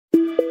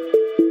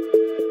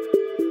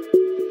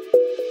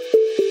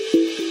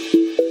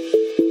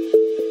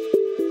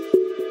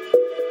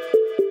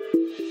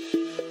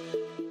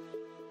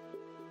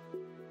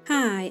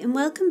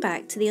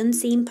back to the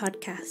Unseen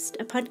Podcast,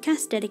 a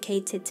podcast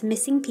dedicated to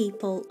missing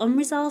people,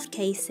 unresolved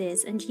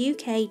cases and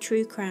UK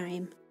true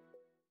crime.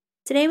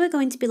 Today we're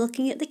going to be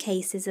looking at the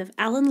cases of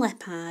Alan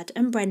Leppard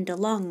and Brenda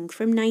Long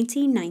from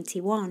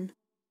 1991.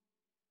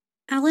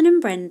 Alan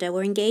and Brenda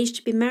were engaged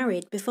to be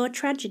married before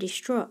tragedy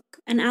struck,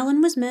 and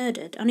Alan was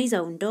murdered on his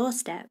own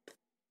doorstep.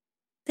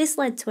 This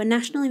led to a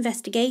national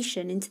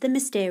investigation into the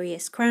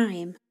mysterious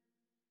crime.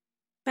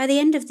 By the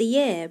end of the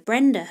year,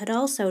 Brenda had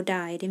also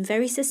died in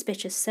very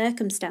suspicious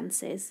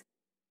circumstances.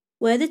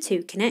 Were the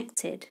two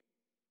connected?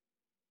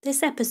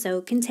 This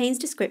episode contains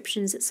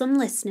descriptions that some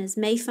listeners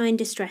may find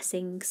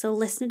distressing, so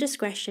listener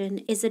discretion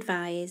is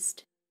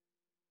advised.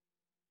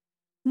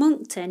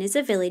 Monkton is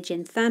a village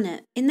in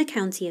Thanet, in the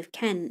county of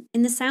Kent,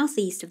 in the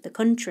southeast of the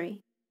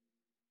country.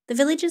 The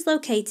village is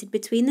located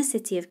between the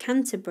city of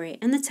Canterbury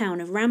and the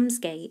town of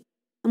Ramsgate,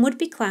 and would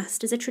be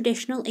classed as a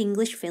traditional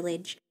English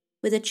village,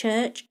 with a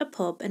church, a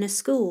pub and a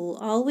school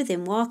all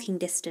within walking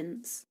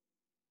distance.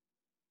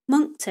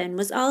 Monkton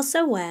was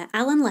also where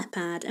Alan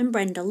Leppard and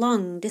Brenda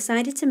Long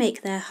decided to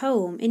make their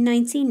home in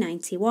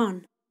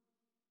 1991.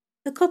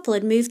 The couple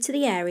had moved to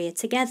the area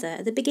together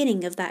at the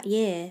beginning of that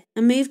year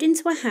and moved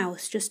into a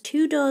house just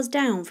 2 doors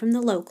down from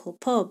the local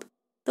pub,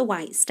 the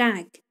White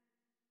Stag.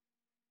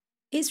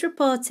 It's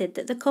reported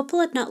that the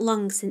couple had not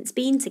long since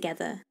been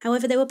together,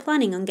 however they were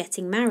planning on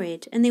getting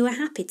married and they were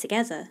happy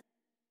together.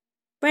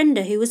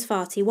 Brenda, who was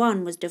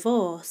 41, was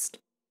divorced,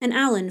 and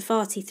Alan,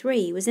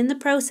 43, was in the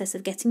process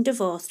of getting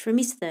divorced from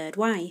his third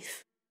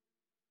wife.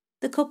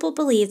 The couple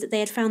believed that they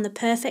had found the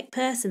perfect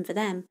person for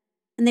them,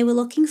 and they were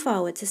looking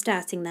forward to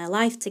starting their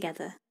life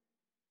together.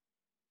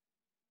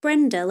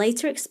 Brenda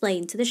later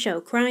explained to the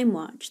show Crime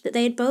Watch that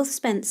they had both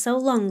spent so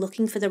long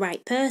looking for the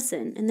right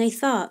person and they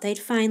thought they'd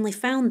finally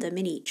found them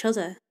in each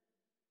other.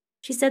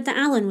 She said that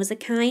Alan was a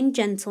kind,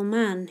 gentle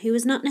man who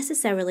was not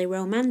necessarily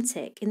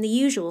romantic in the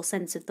usual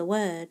sense of the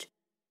word,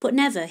 but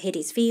never hid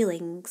his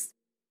feelings.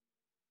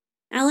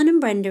 Alan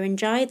and Brenda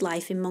enjoyed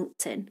life in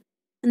Monkton,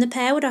 and the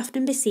pair would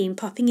often be seen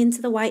popping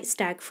into the White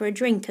Stag for a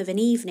drink of an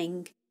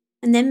evening,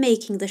 and then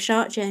making the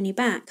short journey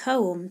back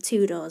home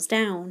 2 doors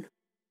down.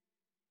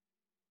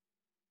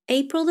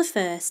 April the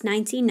 1st,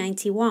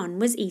 1991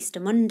 was Easter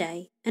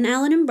Monday, and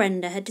Alan and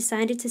Brenda had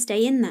decided to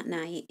stay in that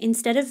night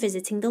instead of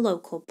visiting the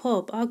local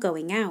pub or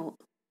going out.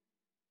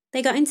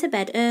 They got into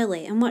bed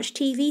early and watched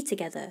TV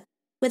together,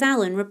 with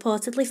Alan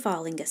reportedly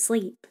falling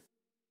asleep.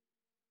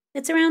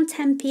 At around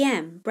 10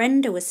 p.m,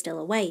 Brenda was still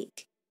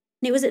awake,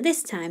 and it was at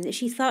this time that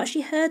she thought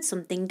she heard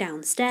something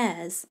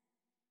downstairs.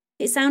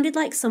 It sounded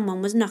like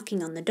someone was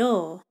knocking on the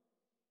door.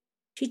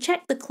 She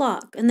checked the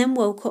clock and then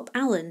woke up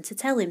Alan to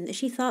tell him that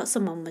she thought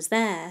someone was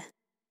there.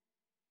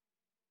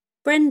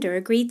 Brenda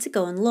agreed to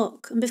go and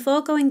look, and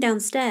before going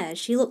downstairs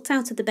she looked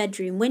out of the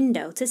bedroom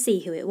window to see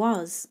who it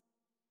was.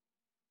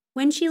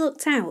 When she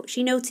looked out,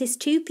 she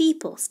noticed 2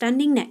 people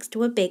standing next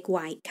to a big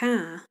white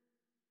car.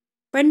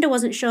 Brenda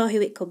wasn't sure who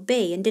it could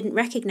be and didn't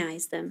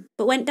recognise them,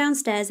 but went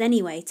downstairs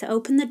anyway to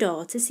open the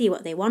door to see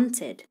what they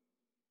wanted.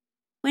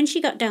 When she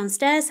got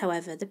downstairs,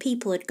 however, the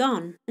people had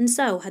gone, and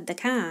so had the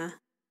car.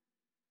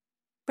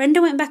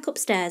 Brenda went back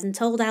upstairs and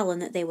told Alan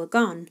that they were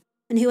gone,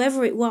 and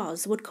whoever it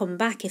was would come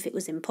back if it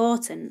was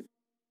important.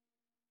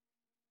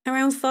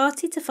 Around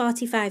 40 to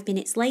 45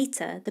 minutes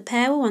later, the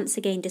pair were once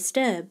again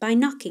disturbed by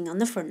knocking on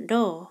the front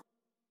door.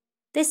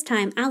 This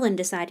time Alan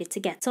decided to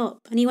get up,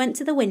 and he went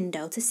to the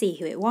window to see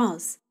who it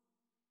was.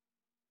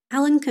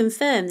 Alan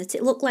confirmed that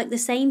it looked like the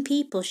same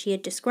people she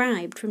had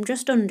described from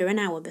just under an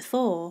hour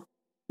before,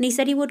 and he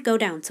said he would go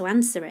down to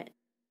answer it.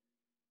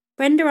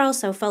 Brenda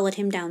also followed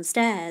him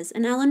downstairs,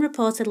 and Alan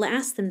reportedly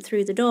asked them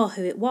through the door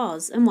who it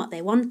was and what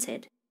they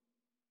wanted.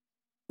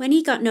 When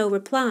he got no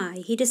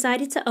reply, he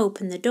decided to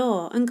open the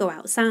door and go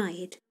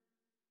outside.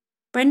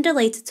 Brenda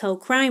later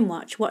told Crime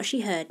Watch what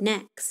she heard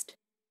next.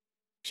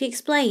 She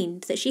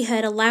explained that she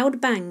heard a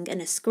loud bang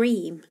and a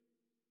scream.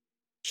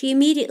 She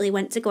immediately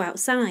went to go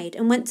outside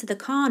and went to the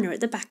corner at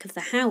the back of the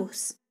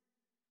house.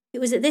 It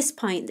was at this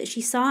point that she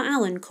saw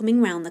Alan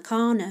coming round the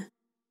corner.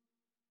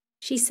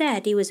 She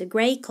said he was a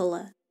grey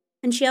colour,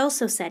 and she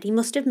also said he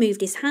must have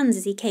moved his hands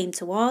as he came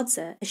towards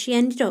her, as she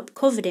ended up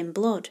covered in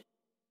blood.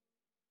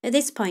 At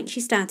this point she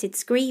started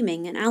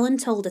screaming and Alan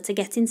told her to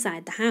get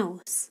inside the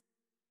house.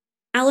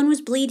 Alan was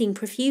bleeding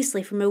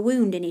profusely from a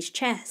wound in his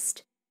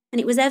chest, and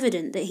it was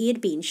evident that he had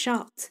been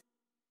shot.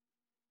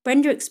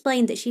 Brenda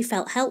explained that she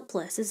felt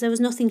helpless as there was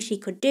nothing she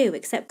could do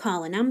except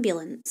call an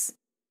ambulance.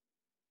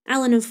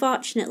 Alan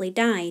unfortunately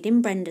died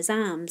in Brenda's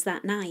arms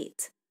that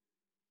night.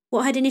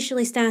 What had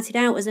initially started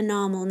out as a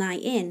normal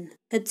night in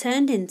had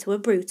turned into a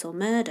brutal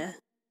murder.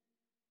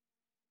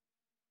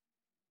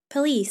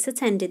 Police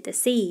attended the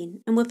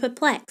scene and were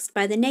perplexed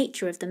by the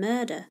nature of the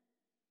murder.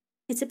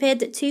 It appeared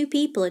that 2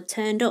 people had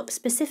turned up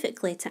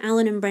specifically to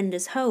Alan and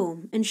Brenda's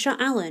home and shot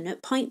Alan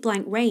at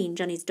point-blank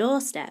range on his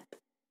doorstep.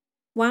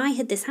 Why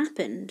had this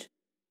happened?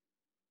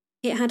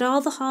 It had all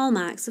the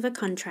hallmarks of a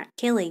contract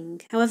killing,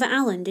 however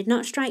Alan did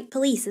not strike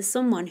police as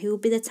someone who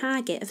would be the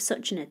target of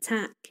such an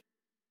attack.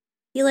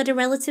 He led a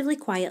relatively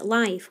quiet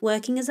life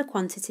working as a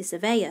quantity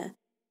surveyor,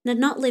 and had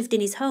not lived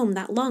in his home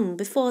that long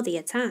before the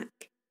attack.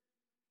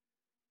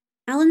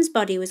 Alan's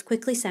body was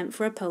quickly sent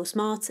for a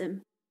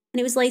post-mortem, and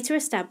it was later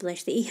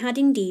established that he had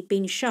indeed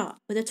been shot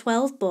with a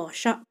 12-bore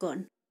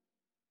shotgun.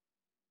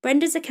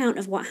 Brenda's account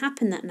of what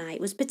happened that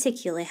night was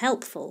particularly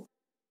helpful,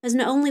 as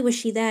not only was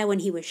she there when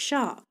he was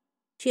shot,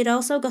 she had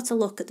also got a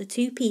look at the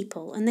two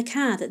people and the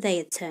car that they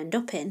had turned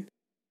up in.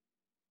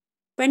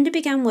 Brenda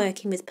began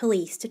working with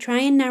police to try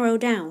and narrow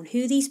down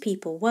who these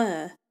people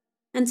were,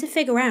 and to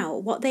figure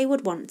out what they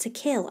would want to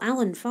kill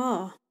Alan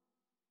for.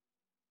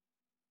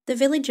 The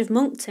village of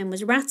Monkton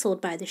was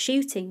rattled by the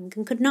shooting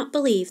and could not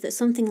believe that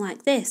something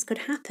like this could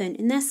happen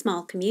in their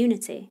small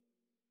community.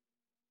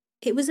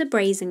 It was a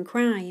brazen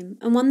crime,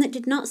 and one that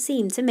did not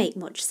seem to make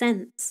much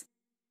sense.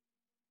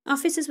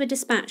 Officers were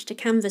dispatched to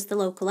canvass the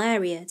local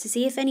area to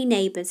see if any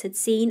neighbours had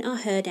seen or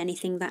heard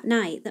anything that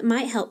night that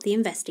might help the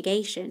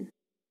investigation.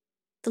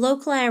 The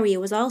local area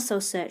was also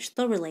searched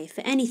thoroughly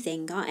for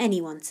anything or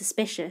anyone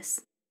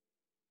suspicious.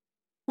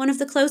 One of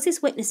the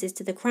closest witnesses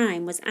to the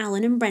crime was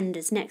Alan and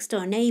Brenda's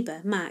next-door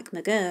neighbour, Mark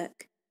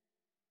McGurk.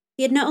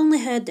 He had not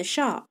only heard the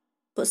shot,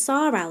 but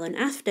saw Alan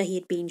after he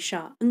had been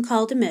shot and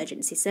called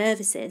emergency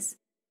services.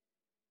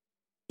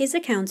 His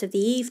account of the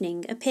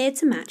evening appeared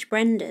to match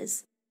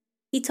Brenda's.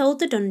 He told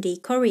the Dundee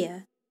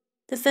Courier,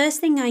 "The first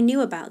thing I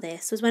knew about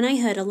this was when I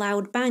heard a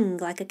loud bang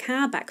like a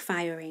car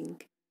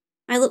backfiring.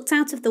 I looked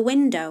out of the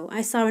window,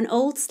 I saw an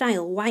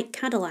old-style white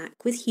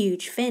Cadillac with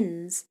huge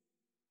fins.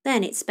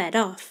 Then it sped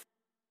off."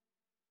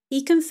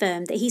 He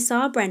confirmed that he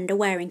saw Brenda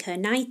wearing her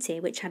nightie,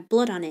 which had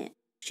blood on it.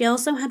 She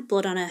also had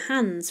blood on her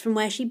hands from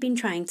where she'd been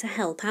trying to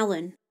help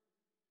Alan.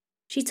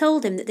 She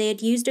told him that they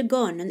had used a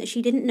gun and that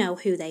she didn't know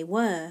who they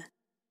were.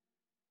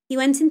 He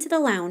went into the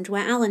lounge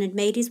where Alan had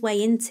made his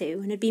way into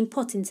and had been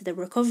put into the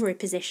recovery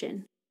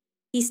position.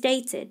 He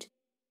stated,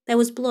 "There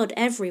was blood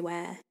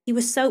everywhere. He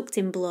was soaked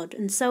in blood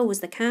and so was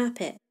the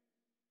carpet.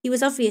 He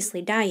was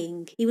obviously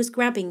dying. He was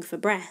grabbing for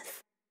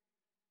breath."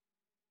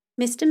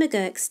 Mr.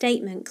 McGurk's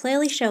statement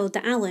clearly showed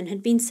that Alan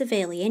had been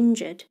severely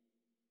injured.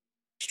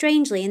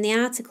 Strangely, in the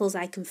articles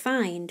I can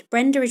find,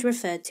 Brenda is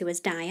referred to as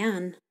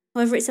Diane.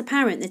 However, it's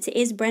apparent that it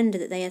is Brenda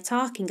that they are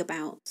talking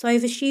about, so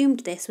I've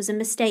assumed this was a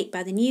mistake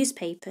by the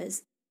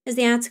newspapers, as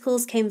the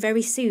articles came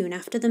very soon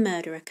after the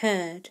murder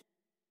occurred.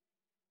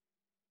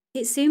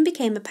 It soon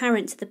became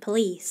apparent to the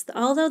police that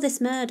although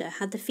this murder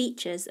had the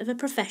features of a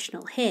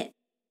professional hit,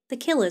 the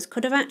killers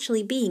could have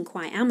actually been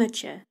quite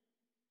amateur.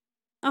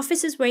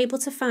 Officers were able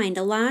to find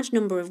a large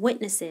number of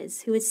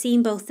witnesses who had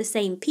seen both the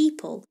same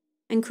people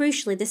and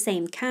crucially the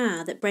same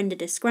car that Brenda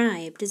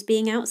described as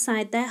being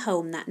outside their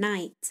home that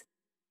night.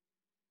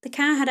 The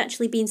car had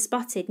actually been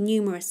spotted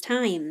numerous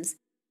times,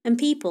 and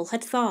people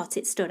had thought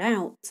it stood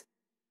out.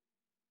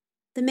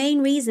 The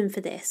main reason for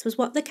this was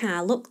what the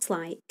car looked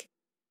like.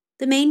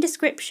 The main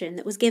description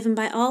that was given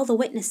by all the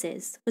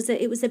witnesses was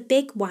that it was a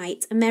big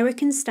white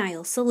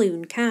American-style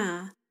saloon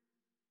car.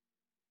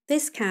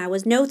 This car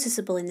was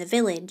noticeable in the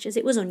village as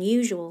it was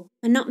unusual,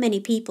 and not many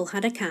people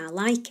had a car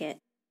like it.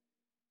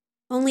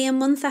 Only a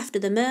month after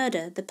the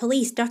murder, the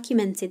police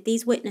documented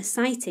these witness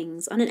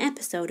sightings on an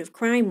episode of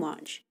Crime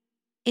Watch,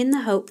 in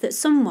the hope that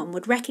someone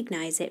would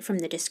recognise it from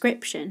the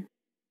description.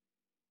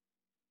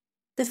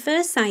 The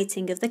first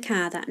sighting of the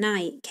car that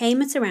night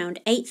came at around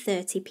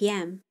 8:30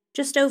 p.m,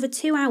 just over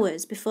 2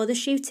 hours before the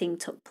shooting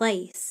took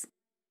place.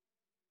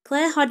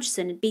 Claire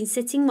Hodgson had been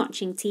sitting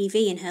watching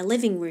TV in her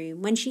living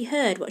room when she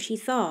heard what she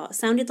thought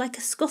sounded like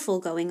a scuffle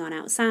going on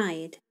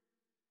outside.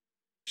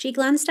 She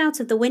glanced out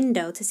of the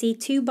window to see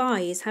two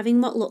boys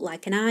having what looked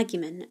like an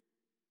argument.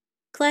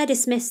 Claire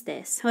dismissed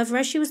this, however,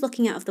 as she was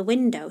looking out of the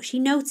window, she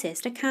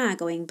noticed a car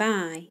going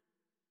by.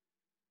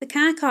 The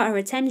car caught her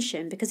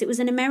attention because it was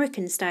an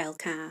American-style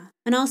car,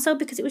 and also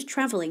because it was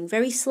travelling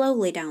very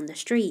slowly down the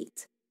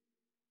street.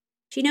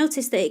 She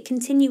noticed that it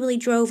continually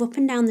drove up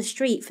and down the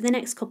street for the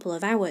next couple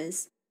of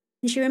hours,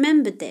 and she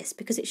remembered this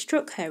because it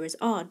struck her as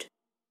odd.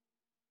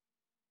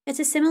 At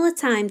a similar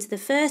time to the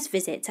first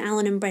visit to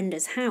Alan and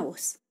Brenda's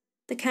house,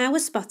 the car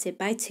was spotted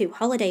by two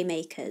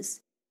holidaymakers.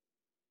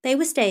 They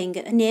were staying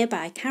at a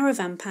nearby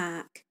caravan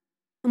park,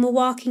 and were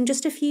walking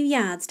just a few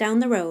yards down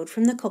the road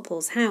from the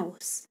couple's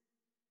house.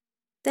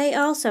 They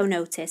also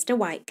noticed a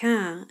white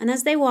car, and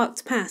as they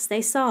walked past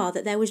they saw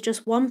that there was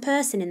just one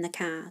person in the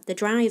car, the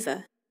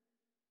driver.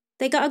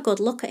 They got a good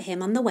look at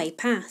him on the way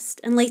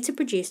past, and later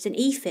produced an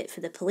e-fit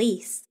for the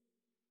police.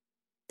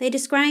 They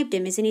described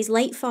him as in his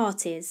late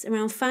 40s,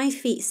 around 5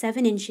 feet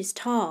 7 inches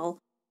tall,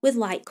 with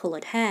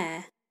light-coloured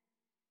hair.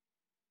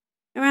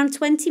 Around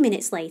 20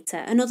 minutes later,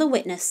 another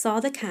witness saw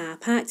the car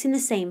parked in the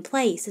same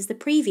place as the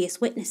previous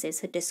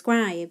witnesses had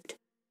described.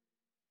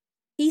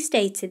 He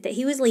stated that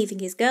he was leaving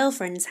his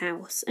girlfriend's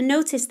house and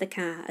noticed the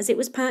car as it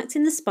was parked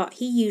in the spot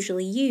he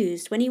usually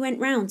used when he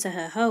went round to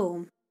her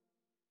home.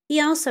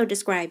 He also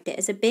described it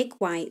as a big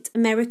white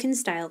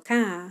American-style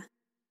car.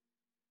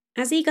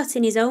 As he got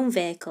in his own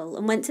vehicle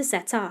and went to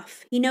set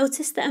off, he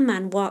noticed that a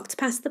man walked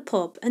past the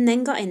pub and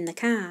then got in the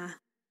car.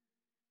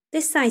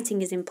 This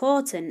sighting is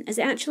important as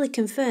it actually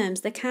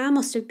confirms the car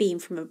must have been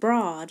from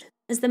abroad,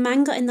 as the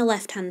man got in the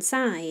left-hand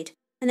side,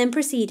 and then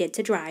proceeded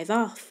to drive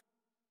off.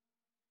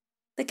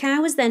 The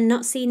car was then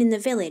not seen in the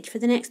village for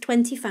the next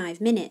 25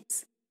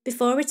 minutes,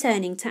 before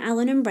returning to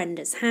Alan and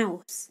Brenda's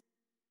house.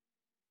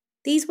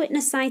 These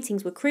witness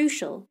sightings were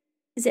crucial,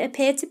 as it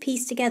appeared to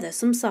piece together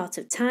some sort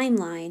of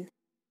timeline.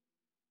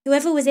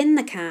 Whoever was in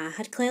the car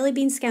had clearly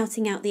been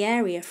scouting out the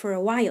area for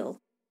a while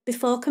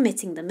before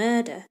committing the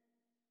murder,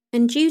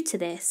 and due to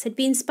this had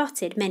been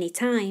spotted many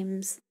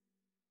times.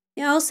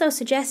 It also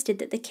suggested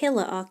that the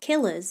killer or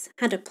killers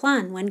had a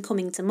plan when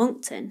coming to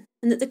Monkton,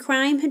 and that the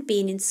crime had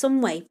been in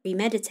some way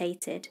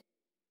premeditated.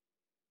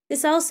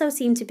 This also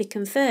seemed to be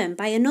confirmed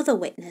by another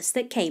witness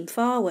that came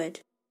forward.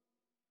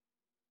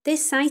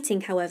 This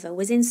sighting, however,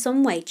 was in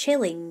some way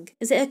chilling,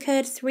 as it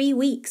occurred 3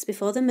 weeks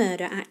before the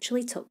murder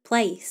actually took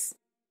place.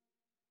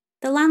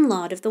 The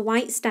landlord of the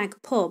White Stag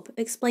pub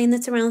explained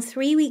that around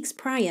 3 weeks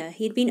prior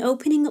he had been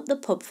opening up the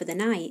pub for the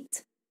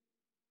night.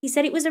 He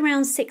said it was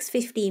around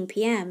 6:15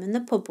 p.m. and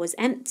the pub was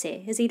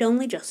empty as he'd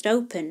only just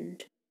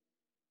opened.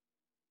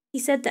 He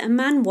said that a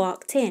man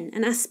walked in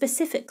and asked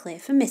specifically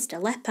for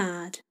Mr.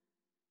 Leppard.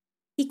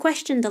 He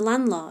questioned the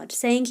landlord,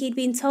 saying he'd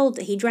been told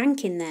that he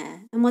drank in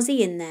there and was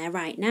he in there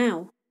right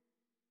now.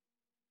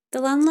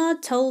 The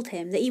landlord told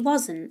him that he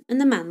wasn't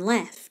and the man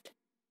left.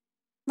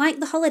 Like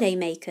the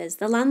holidaymakers,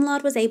 the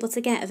landlord was able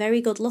to get a very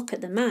good look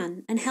at the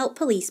man and help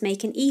police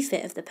make an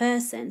e-fit of the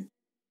person.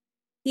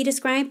 He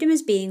described him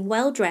as being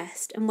well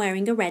dressed and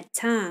wearing a red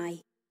tie.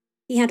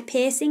 He had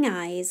piercing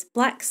eyes,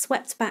 black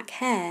swept back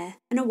hair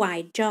and a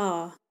wide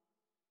jaw.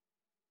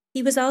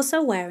 He was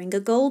also wearing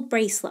a gold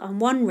bracelet on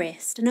one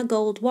wrist and a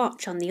gold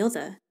watch on the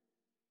other.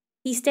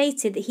 He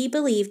stated that he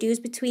believed he was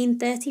between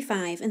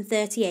 35 and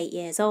 38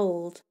 years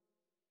old.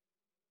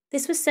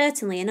 This was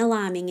certainly an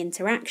alarming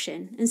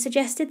interaction and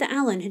suggested that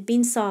Alan had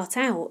been sought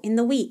out in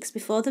the weeks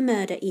before the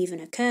murder even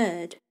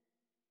occurred.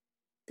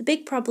 The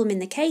big problem in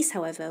the case,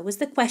 however, was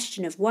the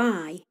question of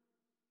why.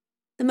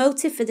 The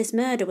motive for this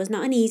murder was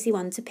not an easy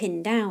one to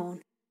pin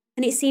down,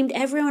 and it seemed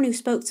everyone who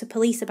spoke to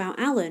police about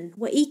Alan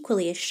were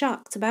equally as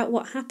shocked about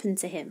what happened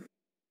to him.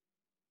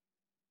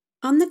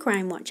 On the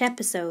Crime Watch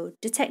episode,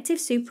 Detective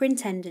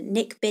Superintendent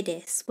Nick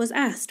Biddis was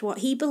asked what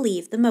he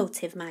believed the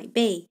motive might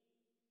be.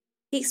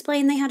 He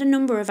explained they had a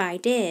number of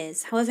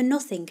ideas, however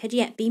nothing had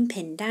yet been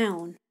pinned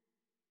down.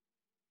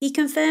 He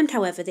confirmed,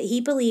 however, that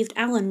he believed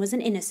Alan was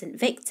an innocent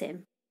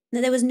victim, and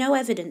that there was no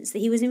evidence that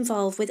he was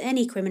involved with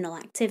any criminal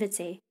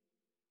activity.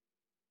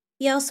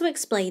 He also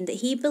explained that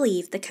he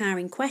believed the car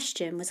in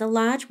question was a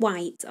large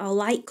white or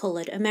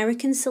light-coloured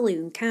American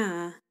saloon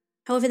car,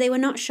 however they were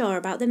not sure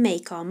about the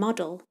make or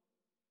model.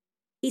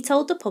 He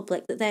told the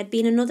public that there had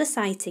been another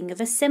sighting of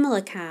a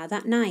similar car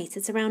that night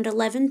at around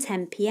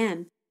 11:10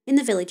 p.m. in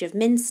the village of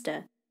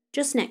Minster,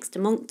 just next to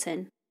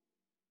Monkton.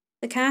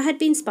 The car had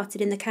been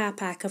spotted in the car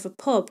park of a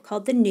pub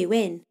called the New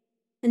Inn,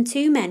 and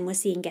 2 men were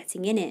seen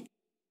getting in it.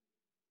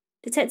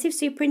 Detective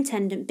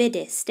Superintendent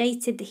Biddis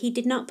stated that he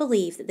did not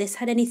believe that this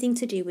had anything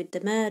to do with the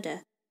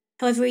murder.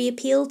 However, he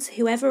appealed to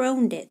whoever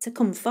owned it to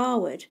come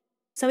forward,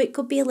 so it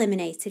could be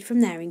eliminated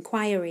from their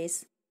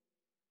inquiries.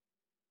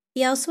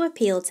 He also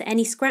appealed to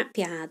any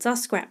scrapyards or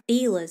scrap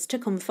dealers to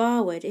come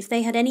forward if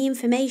they had any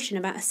information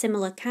about a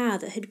similar car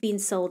that had been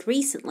sold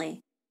recently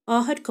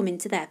or had come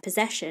into their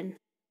possession.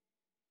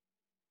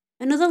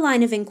 Another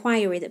line of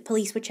inquiry that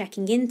police were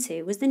checking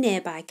into was the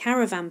nearby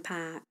caravan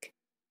park.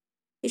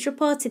 It's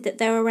reported that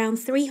there are around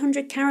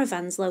 300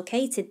 caravans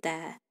located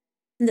there,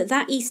 and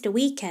that Easter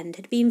weekend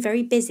had been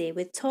very busy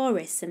with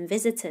tourists and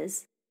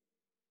visitors.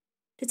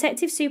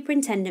 Detective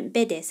Superintendent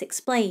Biddis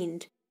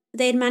explained that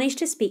they had managed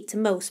to speak to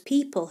most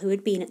people who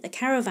had been at the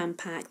caravan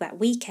park that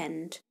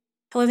weekend,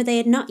 however they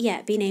had not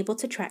yet been able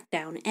to track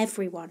down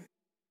everyone.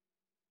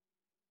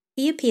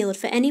 He appealed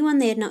for anyone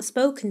they had not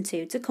spoken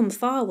to come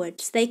forward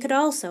so they could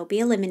also be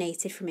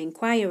eliminated from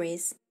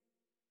inquiries.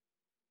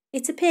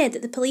 It appeared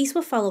that the police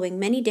were following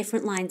many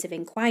different lines of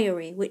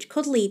inquiry which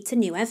could lead to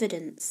new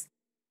evidence.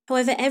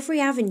 However, every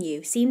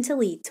avenue seemed to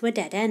lead to a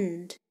dead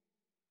end.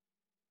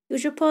 It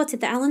was reported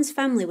that Alan's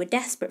family were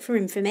desperate for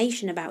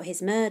information about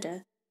his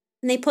murder,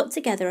 and they put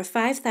together a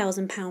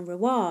 £5,000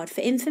 reward for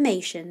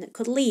information that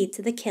could lead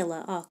to the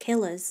killer or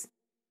killers.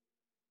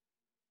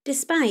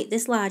 Despite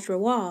this large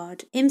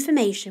reward,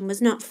 information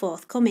was not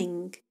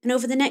forthcoming, and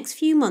over the next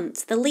few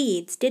months the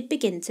leads did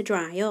begin to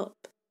dry up.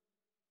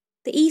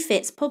 The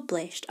e-fits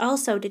published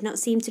also did not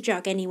seem to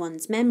jog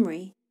anyone's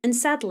memory, and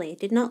sadly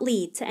did not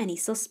lead to any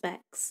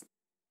suspects.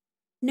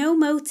 No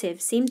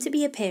motive seemed to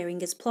be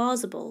appearing as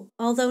plausible,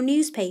 although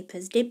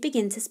newspapers did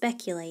begin to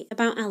speculate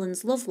about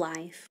Alan's love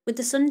life, with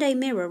the Sunday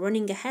Mirror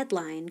running a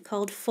headline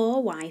called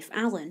 "For-Wife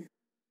Alan."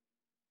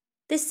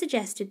 This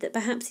suggested that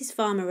perhaps his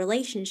former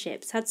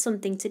relationships had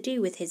something to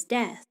do with his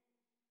death,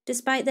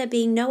 despite there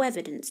being no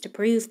evidence to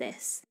prove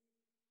this.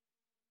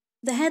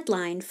 The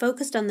headline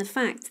focused on the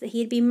fact that he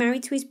had been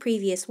married to his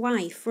previous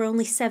wife for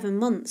only 7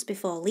 months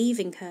before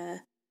leaving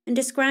her, and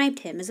described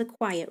him as a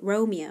quiet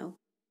Romeo.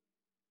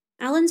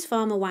 Alan's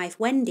former wife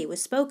Wendy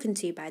was spoken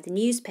to by the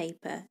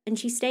newspaper, and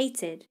she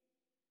stated,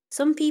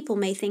 "Some people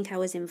may think I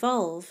was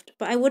involved,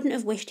 but I wouldn't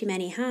have wished him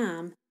any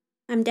harm.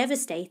 "I'm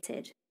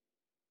devastated."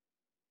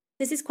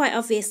 This is quite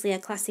obviously a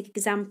classic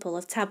example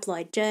of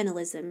tabloid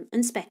journalism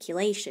and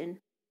speculation,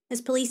 as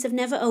police have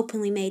never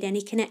openly made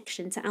any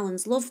connection to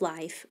Alan's love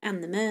life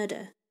and the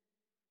murder.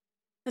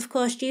 Of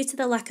course, due to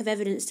the lack of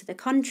evidence to the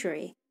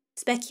contrary,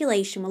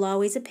 speculation will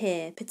always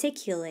appear,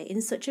 particularly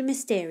in such a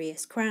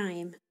mysterious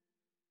crime.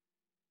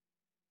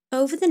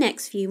 Over the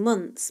next few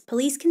months,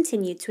 police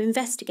continued to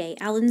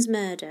investigate Alan's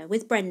murder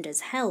with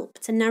Brenda's help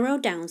to narrow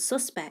down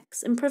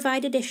suspects and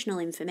provide additional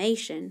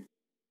information.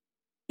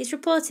 It's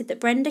reported that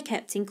Brenda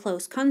kept in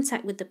close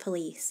contact with the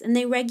police and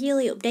they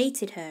regularly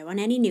updated her on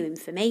any new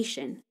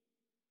information.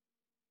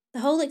 The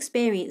whole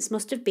experience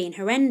must have been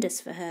horrendous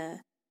for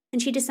her,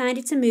 and she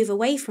decided to move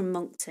away from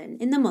Monkton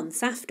in the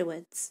months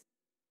afterwards.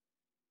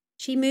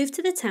 She moved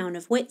to the town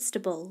of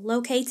Whitstable,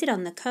 located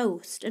on the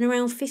coast and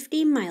around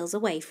 15 miles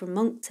away from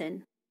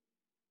Monkton.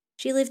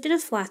 She lived in a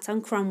flat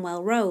on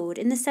Cromwell Road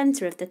in the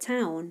centre of the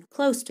town,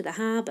 close to the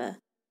harbour.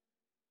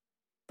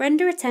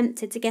 Brenda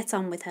attempted to get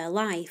on with her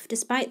life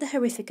despite the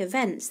horrific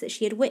events that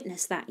she had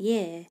witnessed that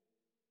year,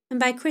 and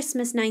by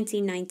Christmas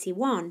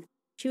 1991,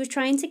 she was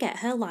trying to get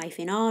her life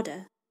in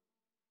order.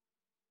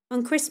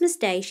 On Christmas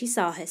Day she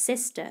saw her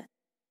sister,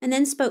 and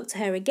then spoke to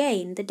her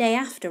again the day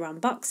after on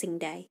Boxing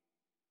Day.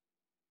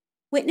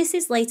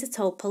 Witnesses later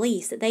told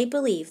police that they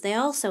believe they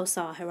also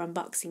saw her on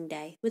Boxing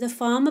Day with a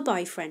former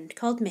boyfriend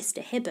called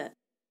Mr. Hibbert,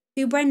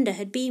 who Brenda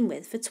had been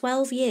with for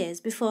 12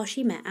 years before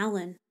she met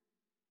Alan.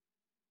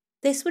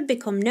 This would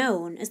become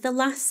known as the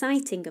last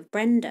sighting of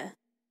Brenda.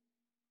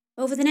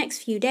 Over the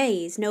next few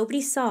days,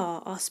 nobody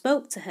saw or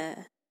spoke to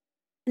her,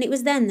 and it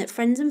was then that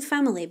friends and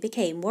family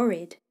became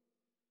worried.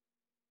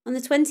 On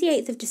the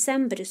 28th of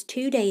December, just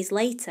 2 days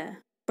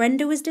later,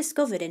 Brenda was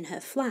discovered in her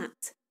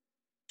flat.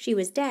 She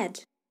was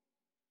dead.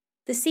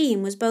 The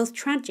scene was both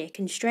tragic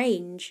and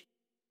strange.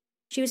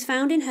 She was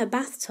found in her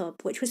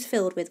bathtub, which was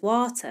filled with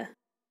water.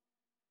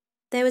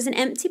 There was an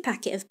empty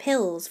packet of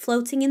pills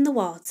floating in the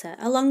water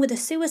along with a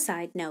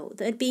suicide note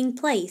that had been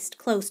placed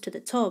close to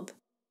the tub.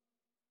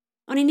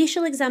 On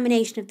initial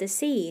examination of the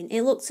scene,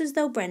 it looks as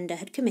though Brenda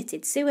had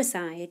committed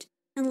suicide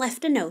and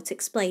left a note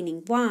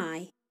explaining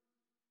why.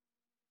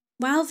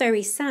 While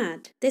very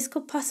sad, this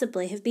could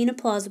possibly have been a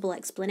plausible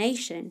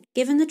explanation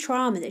given the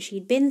trauma that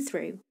she'd been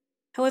through.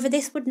 However,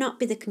 this would not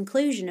be the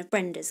conclusion of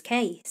Brenda's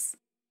case.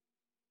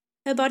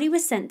 Her body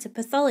was sent to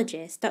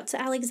pathologist Dr.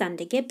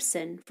 Alexander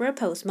Gibson for a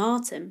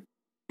post-mortem,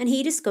 and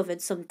he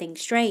discovered something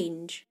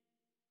strange.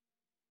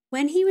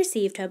 When he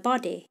received her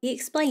body, he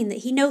explained that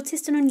he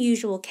noticed an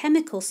unusual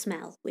chemical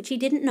smell which he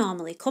didn't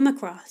normally come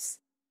across.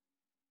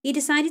 He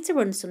decided to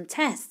run some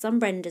tests on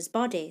Brenda's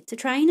body to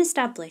try and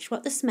establish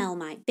what the smell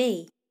might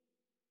be.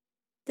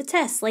 The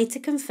tests later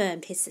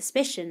confirmed his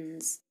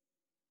suspicions.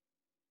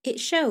 It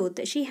showed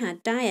that she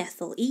had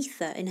diethyl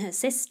ether in her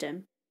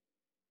system.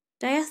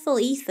 Diethyl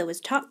ether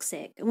was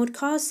toxic and would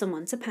cause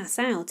someone to pass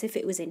out if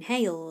it was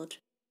inhaled.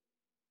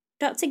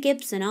 Dr.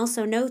 Gibson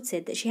also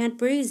noted that she had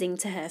bruising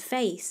to her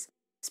face,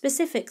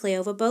 specifically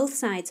over both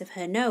sides of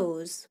her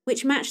nose,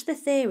 which matched the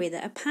theory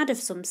that a pad of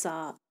some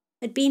sort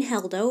had been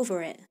held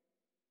over it.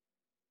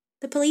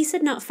 The police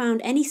had not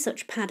found any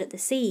such pad at the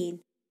scene,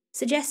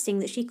 suggesting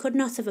that she could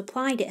not have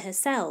applied it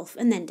herself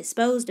and then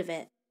disposed of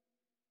it.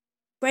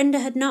 Brenda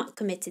had not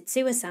committed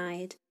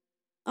suicide.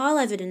 All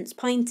evidence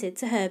pointed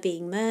to her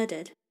being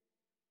murdered.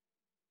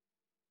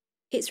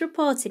 It's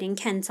reported in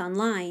Kent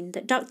Online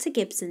that Dr.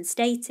 Gibson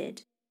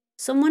stated,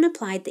 "Someone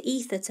applied the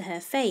ether to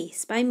her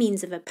face by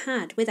means of a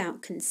pad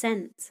without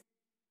consent.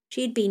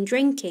 She had been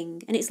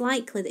drinking, and it's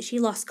likely that she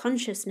lost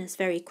consciousness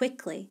very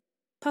quickly,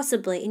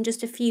 possibly in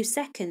just a few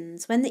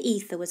seconds when the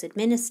ether was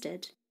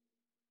administered.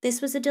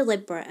 This was a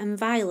deliberate and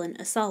violent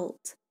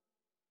assault."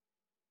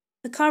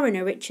 The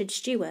coroner, Richard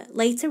Stewart,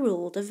 later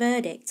ruled a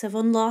verdict of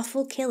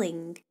unlawful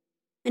killing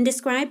and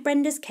described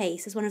Brenda's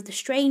case as one of the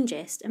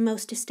strangest and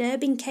most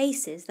disturbing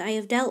cases that I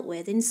have dealt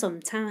with in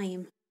some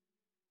time.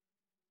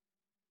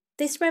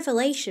 This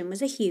revelation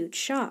was a huge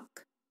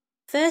shock.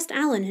 First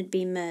Alan had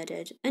been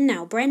murdered, and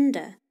now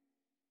Brenda.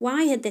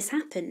 Why had this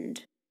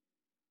happened?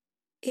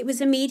 It was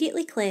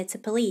immediately clear to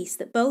police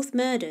that both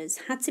murders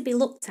had to be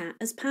looked at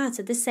as part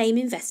of the same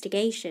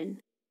investigation.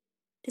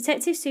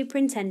 Detective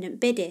Superintendent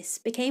Biddis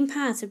became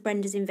part of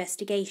Brenda's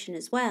investigation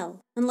as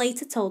well, and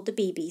later told the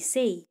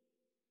BBC,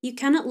 "You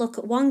cannot look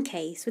at one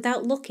case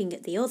without looking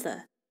at the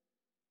other."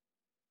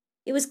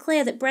 It was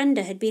clear that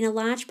Brenda had been a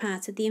large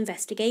part of the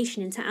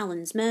investigation into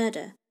Alan's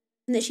murder,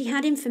 and that she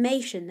had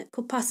information that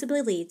could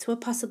possibly lead to a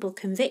possible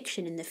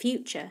conviction in the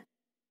future.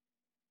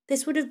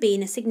 This would have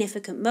been a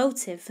significant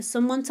motive for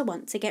someone to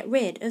want to get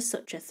rid of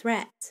such a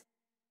threat.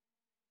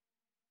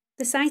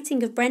 The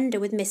sighting of Brenda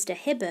with Mr.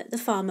 Hibbert, the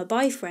former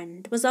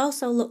boyfriend, was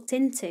also looked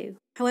into.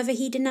 However,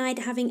 he denied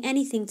having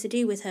anything to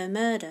do with her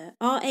murder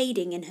or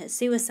aiding in her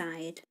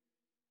suicide.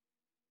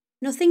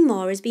 Nothing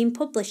more has been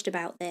published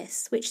about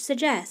this, which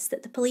suggests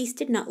that the police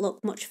did not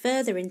look much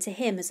further into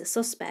him as a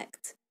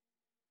suspect.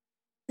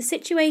 The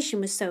situation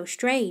was so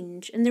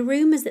strange, and the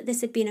rumours that this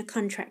had been a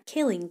contract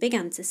killing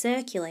began to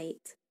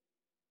circulate.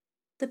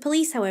 The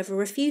police, however,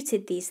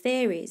 refuted these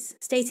theories,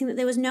 stating that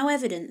there was no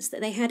evidence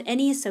that they had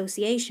any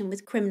association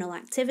with criminal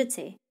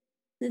activity,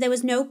 that there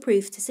was no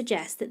proof to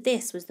suggest that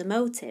this was the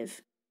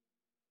motive.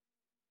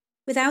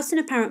 Without an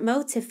apparent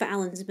motive for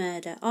Alan's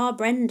murder or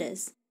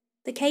Brenda's,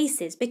 the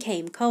cases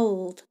became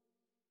cold.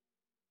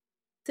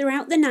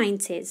 Throughout the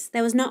 90s,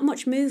 there was not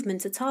much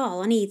movement at all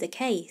on either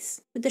case,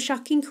 with the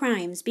shocking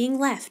crimes being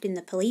left in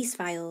the police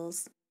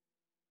files.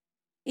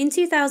 In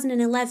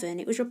 2011,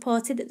 it was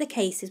reported that the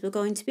cases were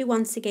going to be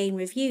once again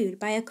reviewed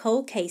by a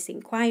cold case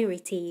inquiry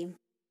team.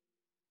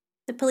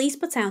 The police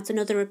put out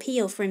another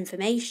appeal for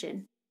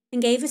information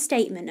and gave a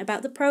statement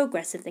about the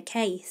progress of the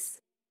case.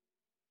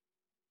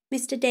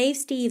 Mr. Dave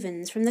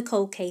Stevens from the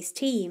cold case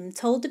team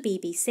told the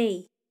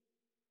BBC,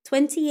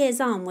 20 years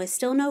on, we're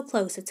still no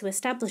closer to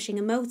establishing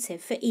a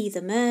motive for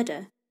either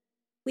murder.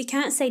 We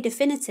can't say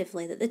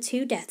definitively that the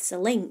two deaths are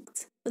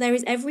linked, but there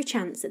is every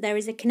chance that there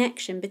is a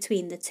connection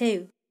between the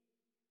two.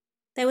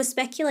 There was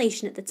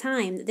speculation at the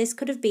time that this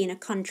could have been a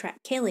contract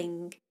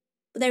killing,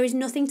 but there is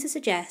nothing to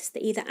suggest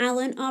that either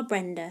Alan or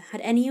Brenda had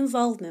any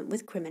involvement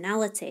with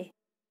criminality.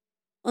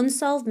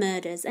 Unsolved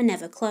murders are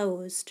never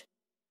closed.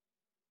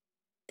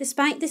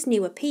 Despite this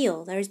new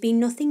appeal, there has been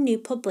nothing new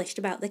published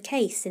about the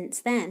case since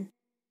then.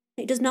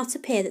 It does not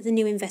appear that the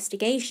new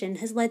investigation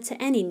has led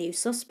to any new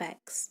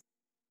suspects.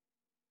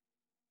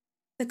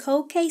 The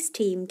cold case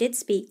team did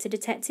speak to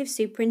Detective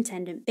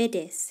Superintendent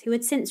Biddis, who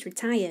had since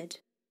retired.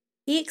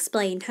 He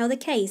explained how the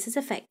case has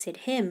affected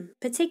him,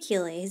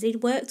 particularly as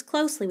he'd worked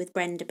closely with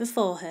Brenda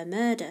before her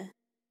murder.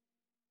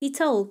 He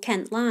told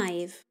Kent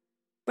Live,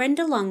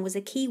 Brenda Long was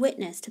a key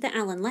witness to the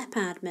Alan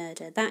Leppard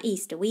murder that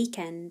Easter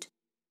weekend.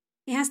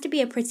 It has to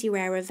be a pretty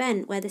rare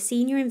event where the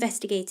senior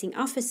investigating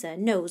officer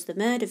knows the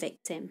murder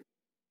victim.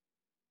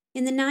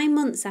 In the 9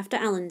 months after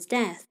Alan's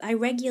death, I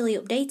regularly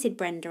updated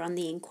Brenda on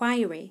the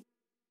inquiry,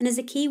 and as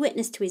a key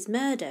witness to his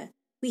murder,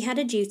 we had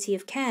a duty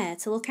of care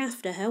to look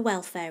after her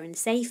welfare and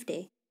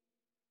safety.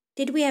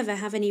 Did we ever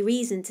have any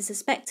reason to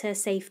suspect her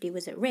safety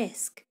was at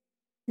risk?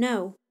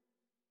 No.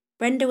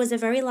 Brenda was a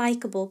very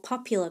likeable,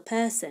 popular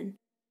person.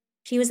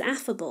 She was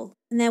affable,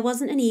 and there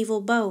wasn't an evil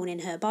bone in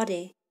her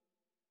body.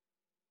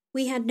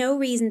 We had no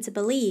reason to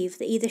believe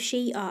that either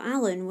she or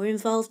Alan were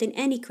involved in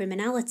any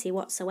criminality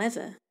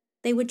whatsoever.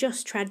 They were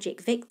just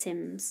tragic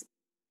victims.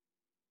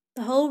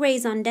 The whole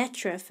raison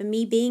d'etre for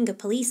me being a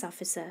police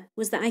officer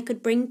was that I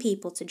could bring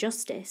people to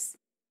justice.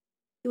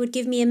 It would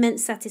give me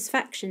immense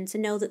satisfaction to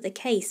know that the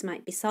case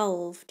might be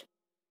solved.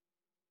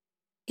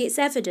 It's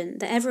evident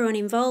that everyone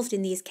involved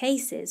in these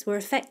cases were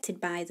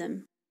affected by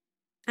them.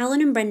 Alan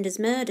and Brenda's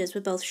murders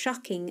were both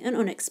shocking and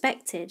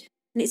unexpected,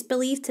 and it's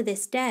believed to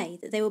this day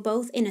that they were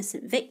both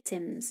innocent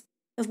victims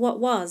of what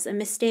was a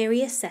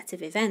mysterious set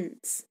of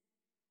events.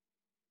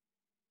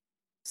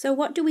 So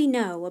what do we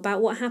know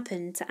about what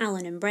happened to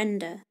Alan and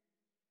Brenda?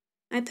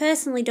 I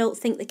personally don't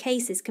think the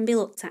cases can be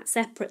looked at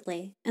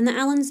separately, and that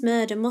Alan's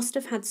murder must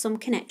have had some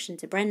connection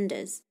to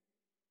Brenda's.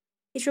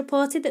 It's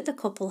reported that the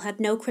couple had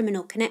no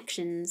criminal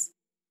connections.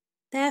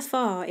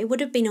 Therefore, it would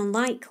have been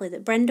unlikely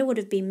that Brenda would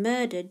have been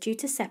murdered due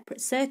to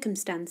separate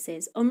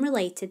circumstances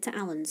unrelated to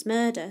Alan's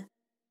murder.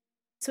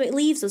 So it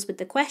leaves us with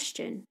the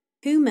question,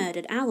 who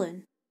murdered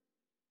Alan?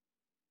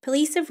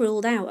 Police have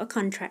ruled out a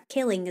contract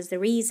killing as the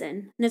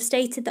reason, and have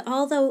stated that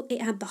although it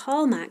had the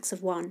hallmarks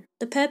of one,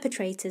 the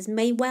perpetrators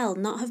may well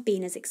not have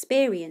been as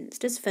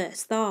experienced as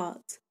first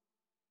thought.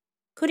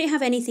 Could it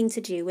have anything to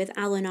do with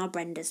Alan or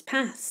Brenda's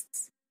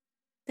pasts?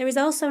 There is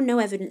also no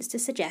evidence to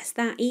suggest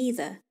that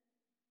either.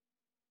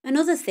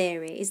 Another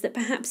theory is that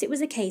perhaps it was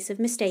a case of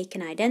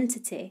mistaken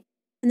identity,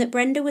 and that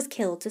Brenda was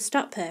killed to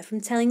stop her from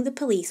telling the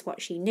police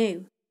what she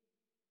knew.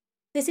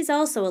 This is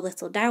also a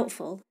little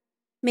doubtful,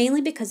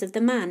 mainly because of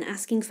the man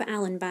asking for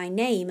Alan by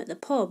name at the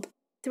pub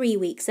 3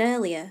 weeks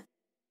earlier,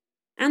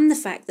 and the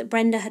fact that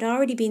Brenda had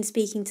already been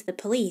speaking to the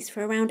police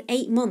for around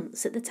 8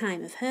 months at the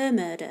time of her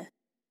murder.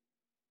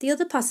 The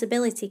other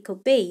possibility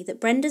could be that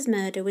Brenda's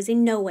murder was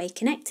in no way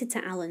connected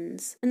to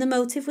Alan's, and the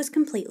motive was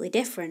completely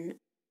different.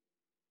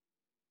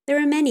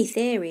 There are many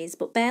theories,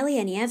 but barely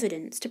any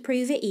evidence to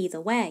prove it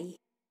either way.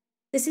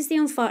 This is the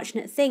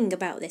unfortunate thing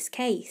about this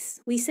case,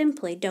 we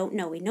simply don't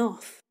know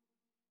enough.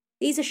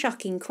 These are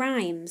shocking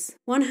crimes,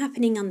 one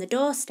happening on the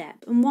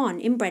doorstep and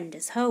one in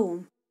Brenda's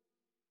home.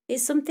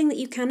 It's something that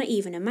you cannot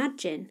even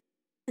imagine,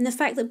 and the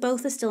fact that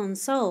both are still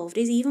unsolved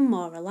is even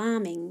more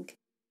alarming.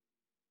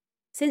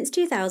 Since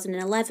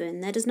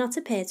 2011, there does not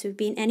appear to have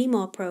been any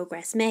more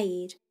progress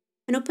made,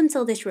 and up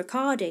until this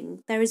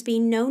recording, there has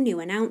been no new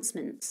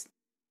announcements.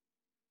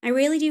 I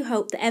really do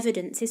hope that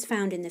evidence is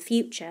found in the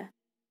future,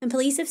 and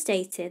police have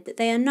stated that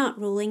they are not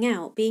ruling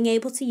out being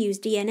able to use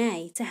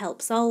DNA to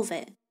help solve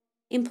it,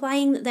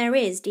 implying that there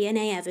is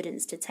DNA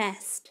evidence to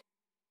test.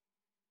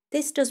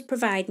 This does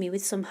provide me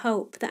with some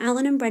hope that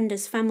Alan and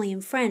Brenda's family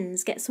and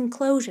friends get some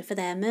closure for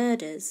their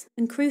murders,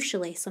 and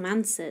crucially some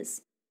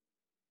answers.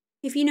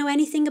 If you know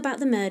anything about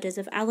the murders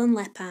of Alan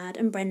Leppard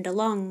and Brenda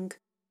Long,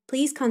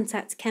 please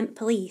contact Kent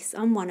Police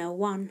on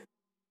 101.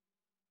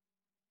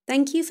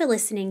 Thank you for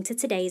listening to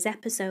today's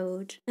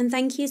episode, and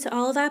thank you to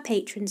all of our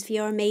patrons for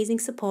your amazing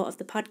support of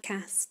the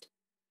podcast.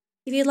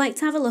 If you'd like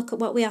to have a look at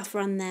what we offer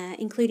on there,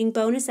 including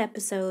bonus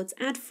episodes,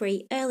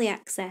 ad-free, early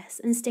access,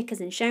 and stickers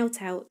and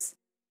shout-outs,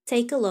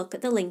 take a look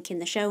at the link in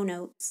the show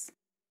notes.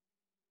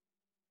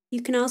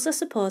 You can also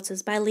support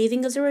us by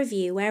leaving us a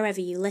review wherever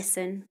you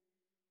listen.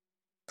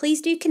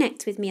 Please do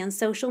connect with me on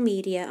social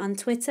media on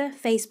Twitter,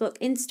 Facebook,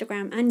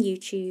 Instagram and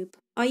YouTube,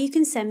 or you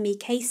can send me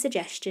case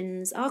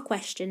suggestions or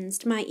questions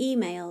to my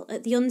email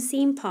at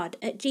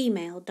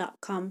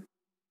theunseenpod@gmail.com.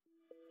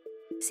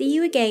 See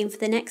you again for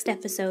the next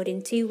episode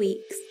in 2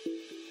 weeks.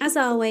 As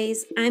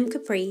always, I'm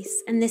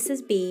Caprice and this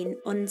has been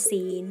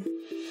Unseen.